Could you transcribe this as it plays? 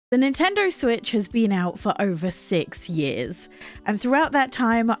The Nintendo Switch has been out for over 6 years, and throughout that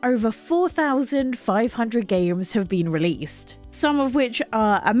time, over 4,500 games have been released, some of which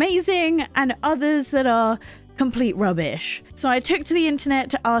are amazing and others that are complete rubbish. So I took to the internet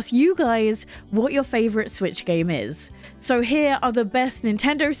to ask you guys what your favorite Switch game is. So here are the best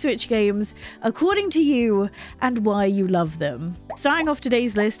Nintendo Switch games according to you and why you love them. Starting off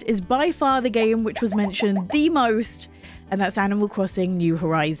today's list is by far the game which was mentioned the most, and that's Animal Crossing New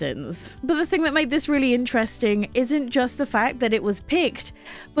Horizons. But the thing that made this really interesting isn't just the fact that it was picked,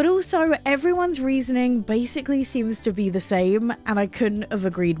 but also everyone's reasoning basically seems to be the same, and I couldn't have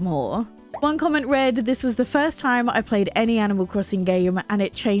agreed more. One comment read, "This was the first time I played any Animal Crossing game and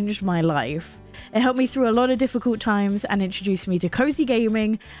it changed my life. It helped me through a lot of difficult times and introduced me to cozy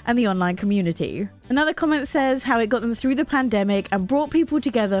gaming and the online community." Another comment says how it got them through the pandemic and brought people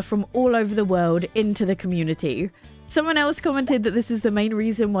together from all over the world into the community. Someone else commented that this is the main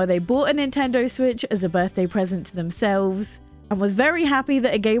reason why they bought a Nintendo Switch as a birthday present to themselves, and was very happy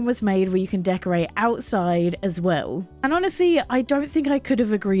that a game was made where you can decorate outside as well. And honestly, I don't think I could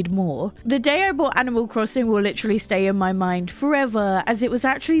have agreed more. The day I bought Animal Crossing will literally stay in my mind forever, as it was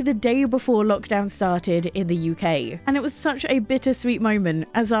actually the day before lockdown started in the UK. And it was such a bittersweet moment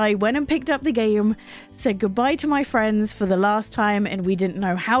as I went and picked up the game, said goodbye to my friends for the last time and we didn't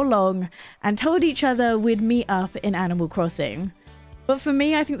know how long, and told each other we'd meet up in Animal Crossing. But for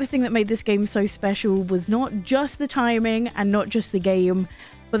me, I think the thing that made this game so special was not just the timing and not just the game,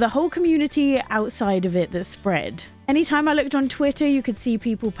 but the whole community outside of it that spread. Anytime I looked on Twitter, you could see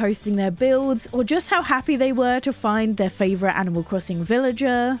people posting their builds or just how happy they were to find their favorite Animal Crossing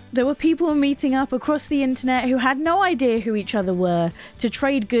villager. There were people meeting up across the internet who had no idea who each other were to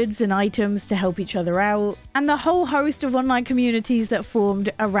trade goods and items to help each other out. And the whole host of online communities that formed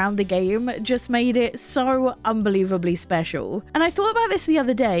around the game just made it so unbelievably special. And I thought about this the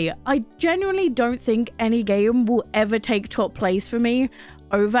other day. I genuinely don't think any game will ever take top place for me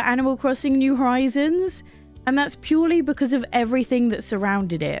over Animal Crossing New Horizons. And that's purely because of everything that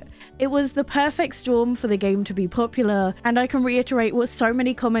surrounded it. It was the perfect storm for the game to be popular, and I can reiterate what so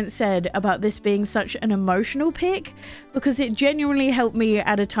many comments said about this being such an emotional pick, because it genuinely helped me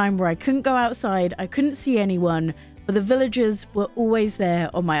at a time where I couldn't go outside, I couldn't see anyone, but the villagers were always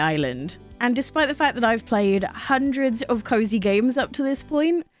there on my island. And despite the fact that I've played hundreds of cozy games up to this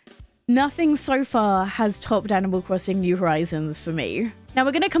point, nothing so far has topped Animal Crossing New Horizons for me. Now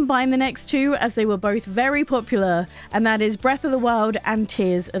we're going to combine the next two as they were both very popular, and that is Breath of the Wild and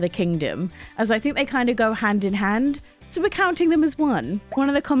Tears of the Kingdom, as I think they kind of go hand in hand, so we're counting them as one. One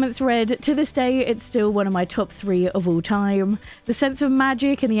of the comments read, "To this day, it's still one of my top 3 of all time. The sense of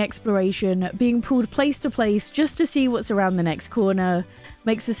magic and the exploration, being pulled place to place just to see what's around the next corner,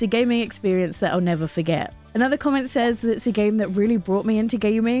 makes this a gaming experience that I'll never forget." Another comment says that it's a game that really brought me into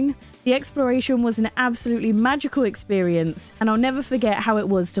gaming. The exploration was an absolutely magical experience, and I'll never forget how it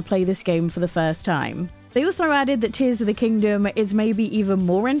was to play this game for the first time. They also added that Tears of the Kingdom is maybe even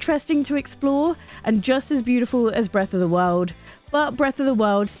more interesting to explore and just as beautiful as Breath of the Wild, but Breath of the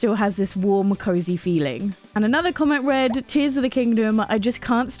Wild still has this warm, cozy feeling. And another comment read, "Tears of the Kingdom, I just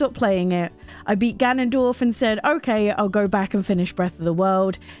can't stop playing it. I beat Ganondorf and said, okay, I'll go back and finish Breath of the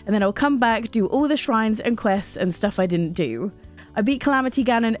Wild, and then I'll come back, do all the shrines and quests and stuff I didn't do. I beat Calamity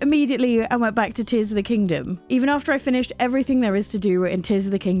Ganon immediately and went back to Tears of the Kingdom. Even after I finished everything there is to do in Tears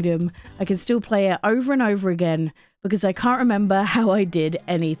of the Kingdom, I can still play it over and over again because I can't remember how I did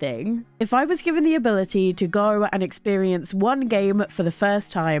anything. If I was given the ability to go and experience one game for the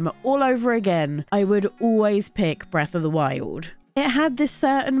first time all over again, I would always pick Breath of the Wild. It had this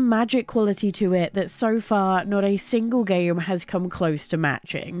certain magic quality to it that so far not a single game has come close to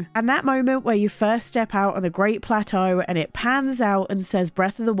matching. And that moment where you first step out on the Great Plateau and it pans out and says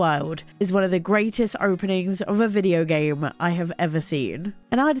Breath of the Wild is one of the greatest openings of a video game I have ever seen.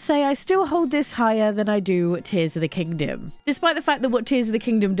 And I'd say I still hold this higher than I do Tears of the Kingdom. Despite the fact that what Tears of the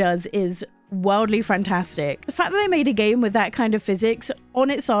Kingdom does is wildly fantastic. The fact that they made a game with that kind of physics on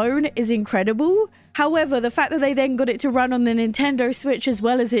its own is incredible. However, the fact that they then got it to run on the Nintendo Switch as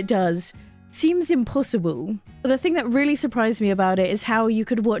well as it does seems impossible. But the thing that really surprised me about it is how you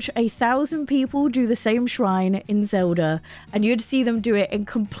could watch 1,000 people do the same shrine in Zelda and you'd see them do it in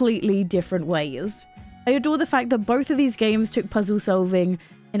completely different ways. I adore the fact that both of these games took puzzle solving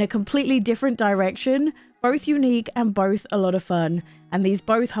in a completely different direction, both unique and both a lot of fun, and these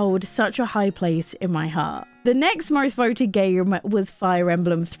both hold such a high place in my heart. The next most voted game was Fire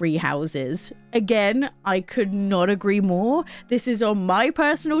Emblem Three Houses. Again, I could not agree more. This is on my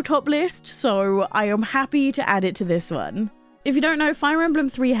personal top list, so I am happy to add it to this one. If you don't know, Fire Emblem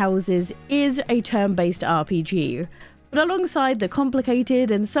Three Houses is a turn-based RPG, but alongside the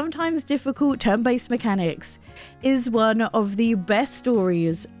complicated and sometimes difficult turn-based mechanics, is one of the best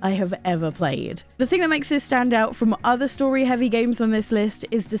stories I have ever played. The thing that makes this stand out from other story-heavy games on this list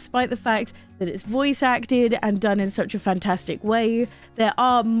is, despite the fact that it's voice acted and done in such a fantastic way, there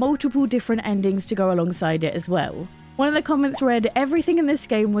are multiple different endings to go alongside it as well. One of the comments read, "Everything in this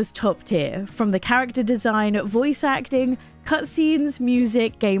game was top tier, from the character design, voice acting, cutscenes,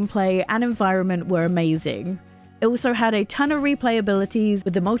 music, gameplay, and environment were amazing. It also had a ton of replayabilities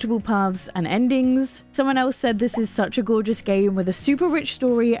with the multiple paths and endings." Someone else said, "This is such a gorgeous game with a super rich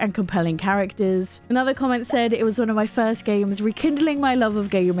story and compelling characters." Another comment said, "It was one of my first games, rekindling my love of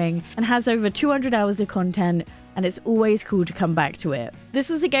gaming, and has over 200 hours of content, and it's always cool to come back to it." This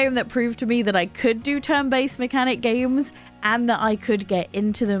was a game that proved to me that I could do turn-based mechanic games and that I could get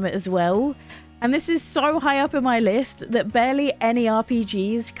into them as well. And this is so high up in my list that barely any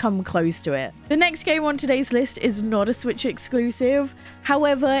RPGs come close to it. The next game on today's list is not a Switch exclusive,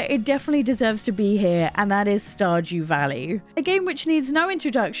 however, it definitely deserves to be here, and that is Stardew Valley. A game which needs no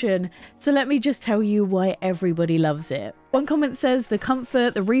introduction, so let me just tell you why everybody loves it. One comment says, "The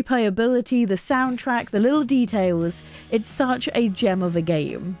comfort, the replayability, the soundtrack, the little details, it's such a gem of a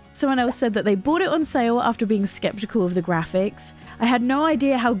game." Someone else said that they bought it on sale after being skeptical of the graphics. "I had no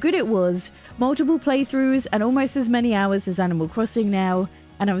idea how good it was, multiple playthroughs and almost as many hours as Animal Crossing now,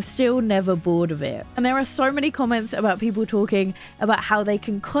 and I'm still never bored of it." And there are so many comments about people talking about how they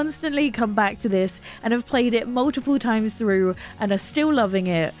can constantly come back to this and have played it multiple times through and are still loving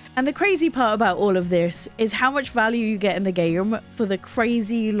it. And the crazy part about all of this is how much value you get in the game for the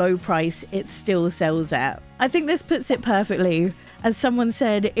crazy low price it still sells at. I think this puts it perfectly. As someone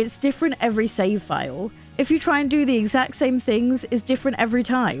said, "It's different every save file. If you try and do the exact same things, it's different every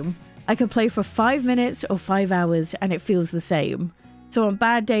time. I can play for 5 minutes or 5 hours and it feels the same. So on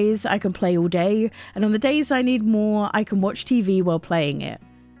bad days, I can play all day, and on the days I need more, I can watch TV while playing it.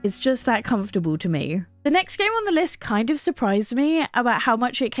 It's just that comfortable to me." The next game on the list kind of surprised me about how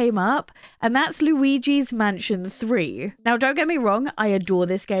much it came up, and that's Luigi's Mansion 3. Now, don't get me wrong, I adore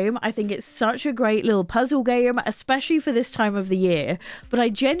this game. I think it's such a great little puzzle game, especially for this time of the year, but I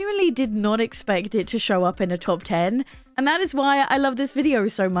genuinely did not expect it to show up in a top 10, and that is why I love this video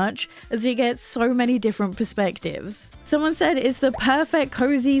so much, as it gets so many different perspectives. Someone said, "It's the perfect,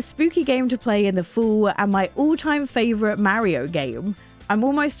 cozy, spooky game to play in the fall, and my all-time favorite Mario game. I'm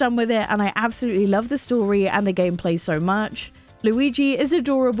almost done with it, and I absolutely love the story and the gameplay so much. Luigi is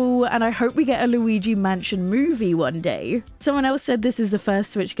adorable, and I hope we get a Luigi Mansion movie one day." Someone else said, "This is the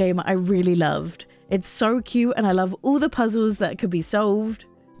first Switch game I really loved. It's so cute, and I love all the puzzles that could be solved."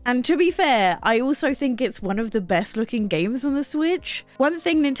 And to be fair, I also think it's one of the best looking games on the Switch. One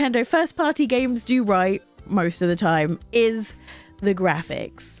thing Nintendo first-party games do right, most of the time, is the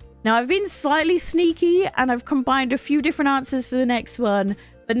graphics. Now, I've been slightly sneaky and I've combined a few different answers for the next one,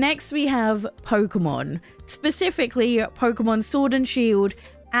 but next we have Pokemon, specifically Pokemon Sword and Shield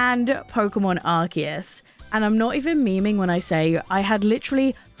and Pokemon Arceus. And I'm not even memeing when I say I had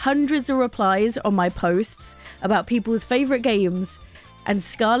literally hundreds of replies on my posts about people's favorite games, and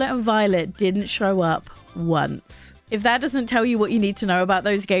Scarlet and Violet didn't show up once. If that doesn't tell you what you need to know about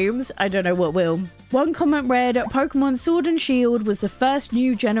those games, I don't know what will. One comment read, "Pokemon Sword and Shield was the first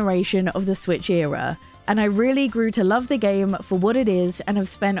new generation of the Switch era, and I really grew to love the game for what it is and have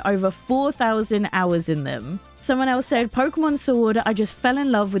spent over 4,000 hours in them." Someone else said, "Pokemon Sword, I just fell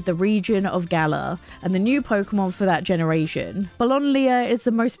in love with the region of Galar and the new Pokemon for that generation. Bolonlia is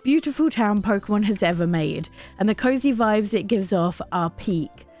the most beautiful town Pokemon has ever made, and the cozy vibes it gives off are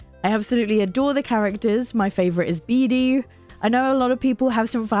peak. I absolutely adore the characters. My favorite is BD. I know a lot of people have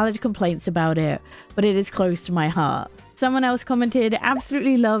some valid complaints about it, but it is close to my heart." Someone else commented,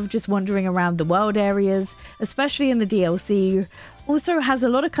 "Absolutely love just wandering around the wild areas, especially in the DLC. Also has a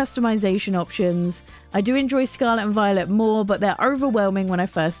lot of customization options. I do enjoy Scarlet and Violet more, but they're overwhelming when I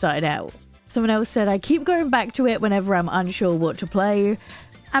first started out." Someone else said, "I keep going back to it whenever I'm unsure what to play."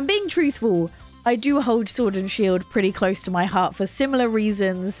 And being truthful, I do hold Sword and Shield pretty close to my heart for similar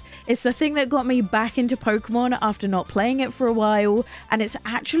reasons. It's the thing that got me back into Pokemon after not playing it for a while, and it's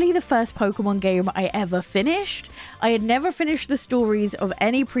actually the first Pokemon game I ever finished. I had never finished the stories of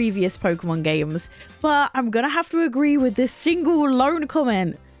any previous Pokemon games, but I'm gonna have to agree with this single lone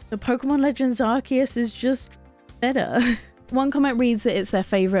comment. The Pokemon Legends Arceus is just better. One comment reads that it's their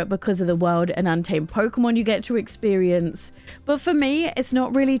favorite because of the wild and untamed Pokemon you get to experience. But for me, it's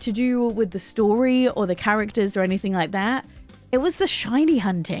not really to do with the story or the characters or anything like that. It was the shiny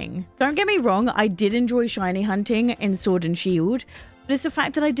hunting. Don't get me wrong, I did enjoy shiny hunting in Sword and Shield, but it's the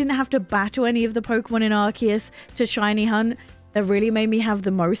fact that I didn't have to battle any of the Pokemon in Arceus to shiny hunt that really made me have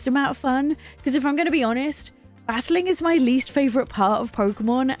the most amount of fun. Because if I'm going to be honest, Battling is my least favorite part of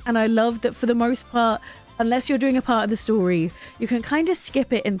Pokemon, and I love that for the most part, unless you're doing a part of the story, you can kind of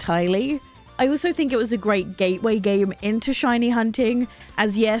skip it entirely. I also think it was a great gateway game into shiny hunting,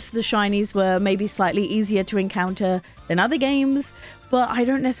 as yes, the shinies were maybe slightly easier to encounter than other games, but I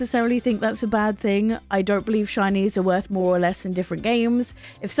don't necessarily think that's a bad thing. I don't believe shinies are worth more or less in different games.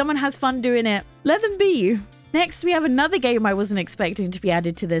 If someone has fun doing it, let them be. Next, we have another game I wasn't expecting to be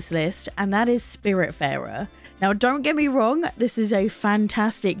added to this list, and that is Spiritfarer. Now, don't get me wrong, this is a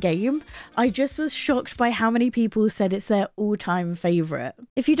fantastic game. I just was shocked by how many people said it's their all-time favorite.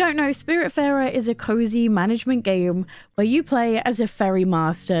 If you don't know, Spiritfarer is a cozy management game where you play as a ferry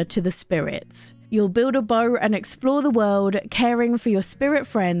master to the spirits. You'll build a boat and explore the world, caring for your spirit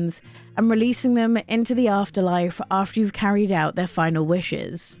friends and releasing them into the afterlife after you've carried out their final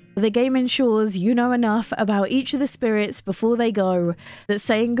wishes. The game ensures you know enough about each of the spirits before they go that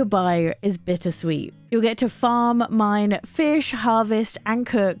saying goodbye is bittersweet. You'll get to farm, mine, fish, harvest, and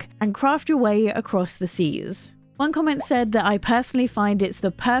cook, and craft your way across the seas. One comment said that I personally find it's the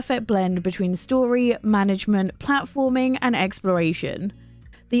perfect blend between story, management, platforming, and exploration.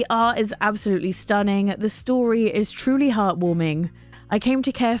 The art is absolutely stunning, the story is truly heartwarming. I came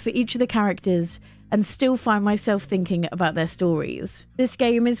to care for each of the characters and still find myself thinking about their stories. This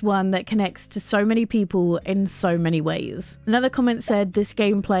game is one that connects to so many people in so many ways. Another comment said this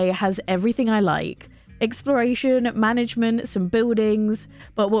gameplay has everything I like. Exploration, management, some buildings,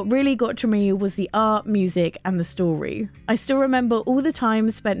 but what really got to me was the art, music, and the story. I still remember all the time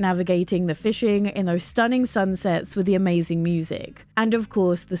spent navigating the fishing in those stunning sunsets with the amazing music. And of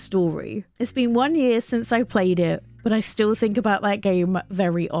course, the story. It's been 1 year since I played it, but I still think about that game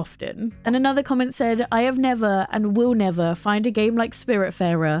very often. And another comment said, I have never and will never find a game like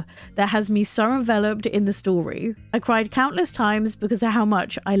Spiritfarer that has me so enveloped in the story. I cried countless times because of how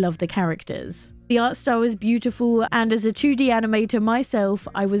much I love the characters. The art style is beautiful, and as a 2D animator myself,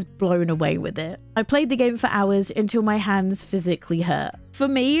 I was blown away with it. I played the game for hours until my hands physically hurt. For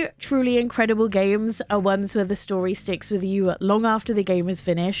me, truly incredible games are ones where the story sticks with you long after the game is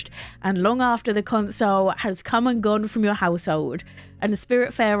finished, and long after the console has come and gone from your household, and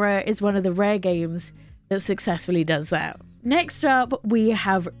Spiritfarer is one of the rare games that successfully does that. Next up, we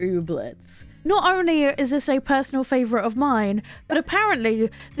have Ooblets. Not only is this a personal favourite of mine, but apparently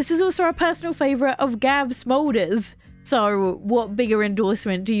this is also a personal favourite of Gab Smolders. So what bigger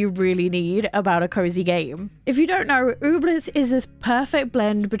endorsement do you really need about a cozy game? If you don't know, Ooblets is this perfect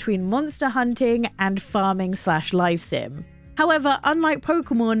blend between monster hunting and farming / life sim. However, unlike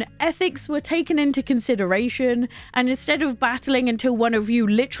Pokemon, ethics were taken into consideration, and instead of battling until one of you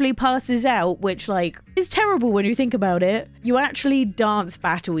literally passes out, which is terrible when you think about it, you actually dance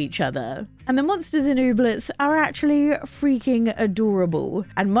battle each other. And the monsters in Ooblets are actually freaking adorable.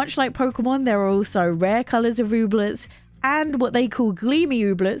 And much like Pokemon, there are also rare colours of Ooblets, and what they call gleamy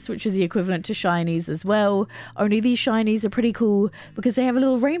Ooblets, which is the equivalent to shinies as well. Only these shinies are pretty cool because they have a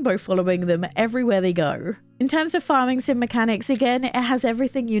little rainbow following them everywhere they go. In terms of farming sim mechanics, again, it has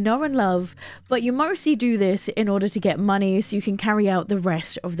everything you know and love, but you mostly do this in order to get money so you can carry out the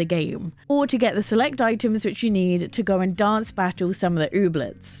rest of the game, or to get the select items which you need to go and dance battle some of the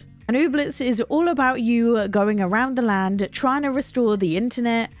Ooblets. And Ooblets is all about you going around the land trying to restore the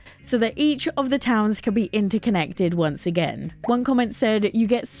internet so that each of the towns can be interconnected once again. One comment said, you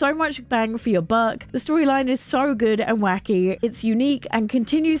get so much bang for your buck, the storyline is so good and wacky, it's unique and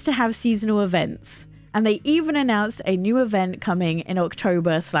continues to have seasonal events. And they even announced a new event coming in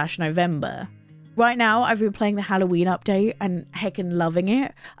October / November. Right now, I've been playing the Halloween update and heckin' loving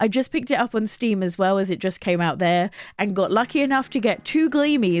it. I just picked it up on Steam as well, as it just came out there, and got lucky enough to get 2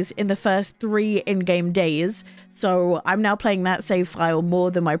 Gleamies in the first 3 in-game days. So I'm now playing that save file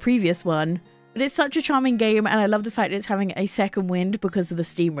more than my previous one. But it's such a charming game, and I love the fact it's having a second wind because of the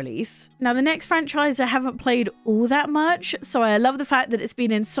Steam release. Now, the next franchise I haven't played all that much, so I love the fact that it's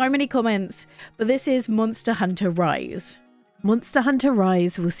been in so many comments, but this is Monster Hunter Rise. Monster Hunter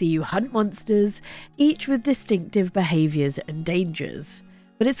Rise will see you hunt monsters, each with distinctive behaviours and dangers.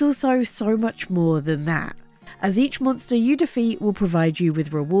 But it's also so much more than that, as each monster you defeat will provide you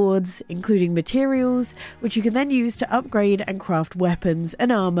with rewards, including materials, which you can then use to upgrade and craft weapons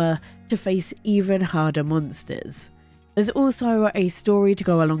and armour to face even harder monsters. There's also a story to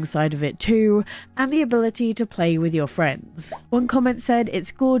go alongside of it too, and the ability to play with your friends. One comment said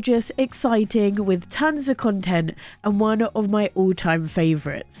it's gorgeous, exciting, with tons of content, and one of my all-time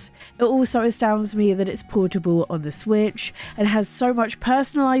favourites. It also astounds me that it's portable on the Switch and has so much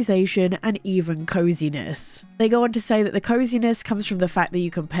personalisation and even coziness. They go on to say that the coziness comes from the fact that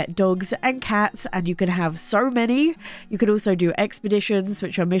you can pet dogs and cats, and you can have so many. You can also do expeditions,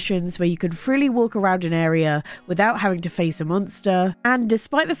 which are missions where you can freely walk around an area without having to face a monster. And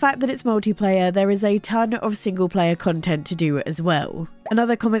despite the fact that it's multiplayer, there is a ton of single player content to do as well.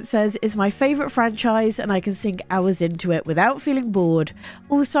 Another comment says, it's my favourite franchise and I can sink hours into it without feeling bored.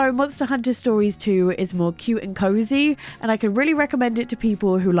 Also, Monster Hunter Stories 2 is more cute and cozy, and I can really recommend it to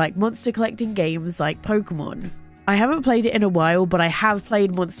people who like monster collecting games like Pokemon. I haven't played it in a while, but I have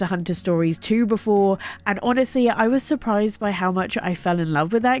played Monster Hunter Stories 2 before, and honestly, I was surprised by how much I fell in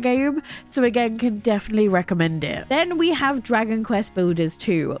love with that game, so again, can definitely recommend it. Then we have Dragon Quest Builders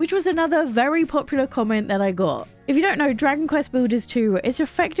 2, which was another very popular comment that I got. If you don't know, Dragon Quest Builders 2 is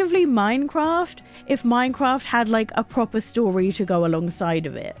effectively Minecraft if Minecraft had like a proper story to go alongside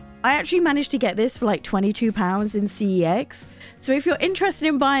of it. I actually managed to get this for like £22 in CEX, so if you're interested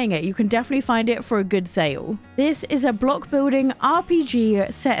in buying it, you can definitely find it for a good sale. This is a block building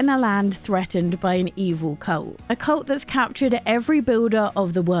RPG set in a land threatened by an evil cult. A cult that's captured every builder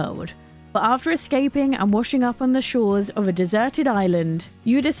of the world. But after escaping and washing up on the shores of a deserted island,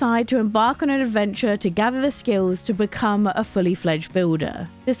 you decide to embark on an adventure to gather the skills to become a fully fledged builder.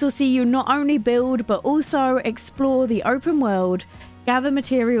 This will see you not only build, but also explore the open world, gather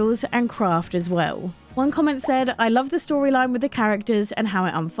materials, and craft as well. One comment said, I love the storyline with the characters and how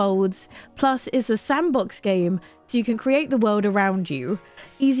it unfolds, plus it's a sandbox game so you can create the world around you,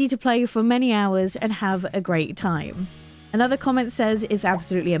 easy to play for many hours and have a great time. Another comment says it's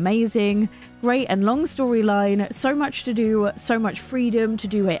absolutely amazing, great and long storyline, so much to do, so much freedom to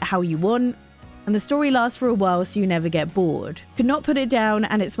do it how you want, and the story lasts for a while so you never get bored. Could not put it down,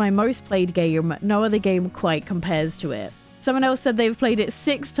 and it's my most played game, no other game quite compares to it. Someone else said they've played it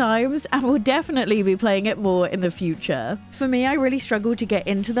 6 times and will definitely be playing it more in the future. For me, I really struggle to get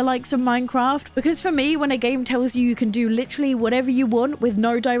into the likes of Minecraft, because for me, when a game tells you you can do literally whatever you want with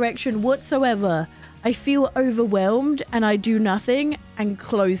no direction whatsoever, I feel overwhelmed and I do nothing and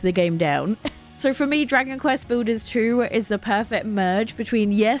close the game down. So for me, Dragon Quest Builders 2 is the perfect merge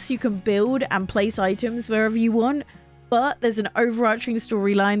between, yes, you can build and place items wherever you want, but there's an overarching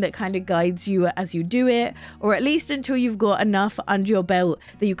storyline that kind of guides you as you do it, or at least until you've got enough under your belt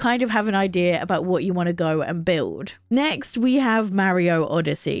that you kind of have an idea about what you want to go and build. Next, we have Mario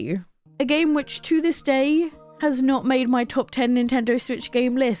Odyssey, a game which to this day has not made my top 10 Nintendo Switch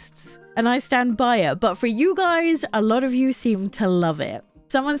game lists, and I stand by it, but for you guys, a lot of you seem to love it.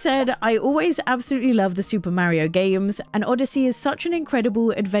 Someone said, I always absolutely love the Super Mario games, and Odyssey is such an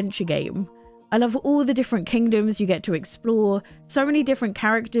incredible adventure game. I love all the different kingdoms you get to explore, so many different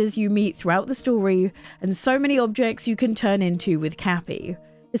characters you meet throughout the story, and so many objects you can turn into with Cappy.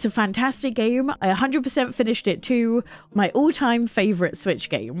 It's a fantastic game. I 100% finished it too, my all-time favourite Switch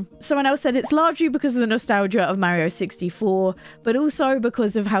game. Someone else said it's largely because of the nostalgia of Mario 64, but also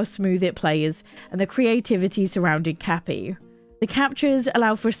because of how smooth it plays and the creativity surrounding Cappy. The captures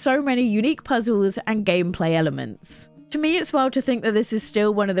allow for so many unique puzzles and gameplay elements. To me, it's wild to think that this is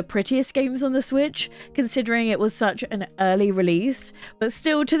still one of the prettiest games on the Switch, considering it was such an early release, but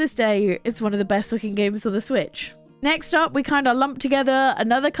still to this day, it's one of the best looking games on the Switch. Next up, we kind of lump together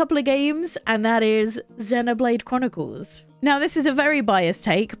another couple of games, and that is Xenoblade Chronicles. Now, this is a very biased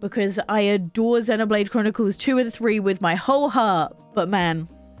take because I adore Xenoblade Chronicles 2 and 3 with my whole heart, but man,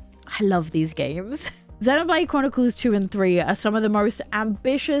 I love these games. Xenoblade Chronicles 2 and 3 are some of the most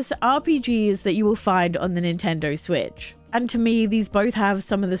ambitious RPGs that you will find on the Nintendo Switch. And to me, these both have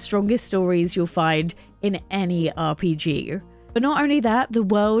some of the strongest stories you'll find in any RPG. But not only that, the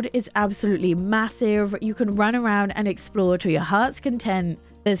world is absolutely massive. You can run around and explore to your heart's content.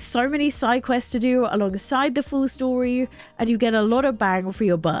 There's so many side quests to do alongside the full story, and you get a lot of bang for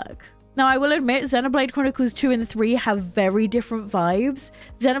your buck. Now, I will admit, Xenoblade Chronicles 2 and 3 have very different vibes.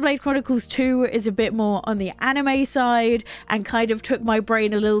 Xenoblade Chronicles 2 is a bit more on the anime side and kind of took my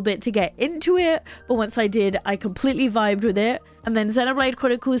brain a little bit to get into it, but once I did, I completely vibed with it. And then Xenoblade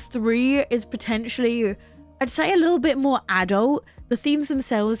Chronicles 3 is potentially I'd say a little bit more adult. The themes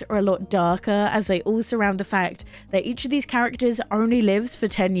themselves are a lot darker, as they all surround the fact that each of these characters only lives for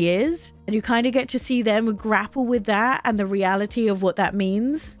 10 years, and you kind of get to see them grapple with that and the reality of what that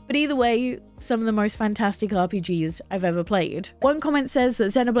means. But either way, some of the most fantastic RPGs I've ever played. One comment says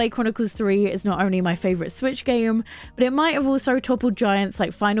that Xenoblade Chronicles 3 is not only my favorite Switch game, but it might have also toppled giants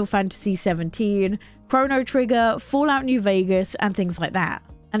like Final Fantasy 17, Chrono Trigger, Fallout New Vegas, and things like that.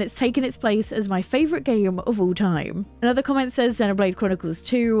 And it's taken its place as my favorite game of all time. Another comment says Xenoblade Chronicles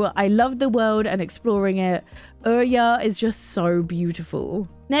 2, I love the world and exploring it. Eeowna is just so beautiful.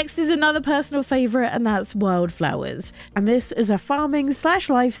 Next is another personal favorite, and that's Wildflowers. And this is a farming /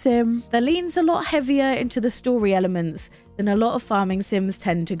 life sim that leans a lot heavier into the story elements than a lot of farming sims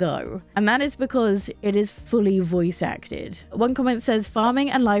tend to go. And that is because it is fully voice acted. One comment says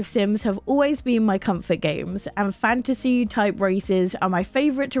farming and life sims have always been my comfort games, and fantasy type races are my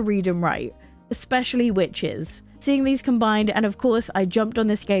favorite to read and write, especially witches. Seeing these combined, and of course I jumped on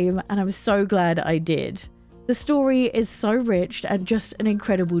this game and I'm so glad I did. The story is so rich and just an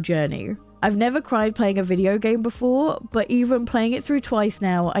incredible journey. I've never cried playing a video game before, but even playing it through twice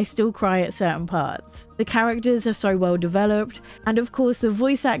now, I still cry at certain parts. The characters are so well developed, and of course the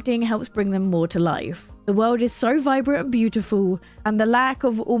voice acting helps bring them more to life. The world is so vibrant and beautiful, and the lack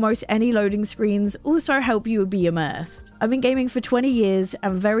of almost any loading screens also help you be immersed. I've been gaming for 20 years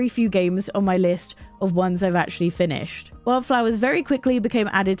and very few games on my list of ones I've actually finished. Wildflowers very quickly became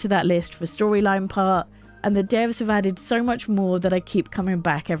added to that list for storyline part, and the devs have added so much more that I keep coming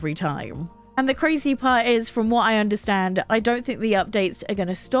back every time. And the crazy part is, from what I understand, I don't think the updates are going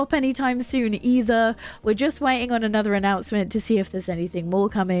to stop anytime soon either. We're just waiting on another announcement to see if there's anything more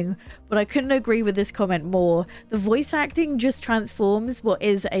coming, but I couldn't agree with this comment more. The voice acting just transforms what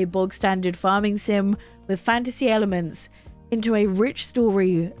is a bog standard farming sim with fantasy elements into a rich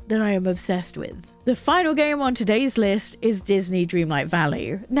story that I am obsessed with. The final game on today's list is Disney Dreamlight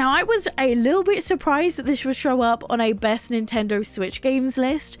Valley. Now, I was a little bit surprised that this would show up on a best Nintendo Switch games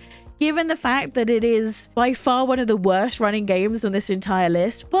list, given the fact that it is by far one of the worst running games on this entire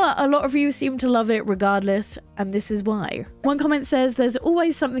list, but a lot of you seem to love it regardless, and this is why. One comment says there's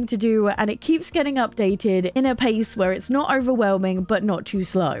always something to do and it keeps getting updated in a pace where it's not overwhelming but not too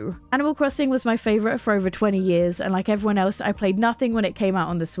slow. Animal Crossing was my favorite for over 20 years, and like everyone else, I played nothing when it came out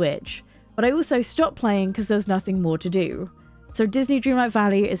on the Switch. But I also stopped playing because there's nothing more to do. So Disney Dreamlight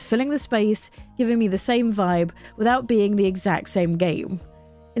Valley is filling the space, giving me the same vibe without being the exact same game.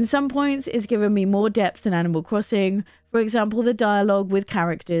 In some points, it's given me more depth than Animal Crossing, for example the dialogue with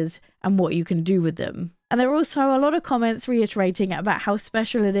characters and what you can do with them. And there are also a lot of comments reiterating about how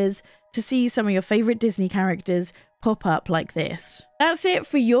special it is to see some of your favourite Disney characters pop up like this. That's it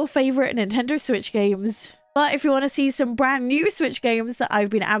for your favourite Nintendo Switch games. But if you want to see some brand new Switch games that I've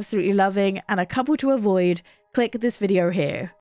been absolutely loving and a couple to avoid, click this video here.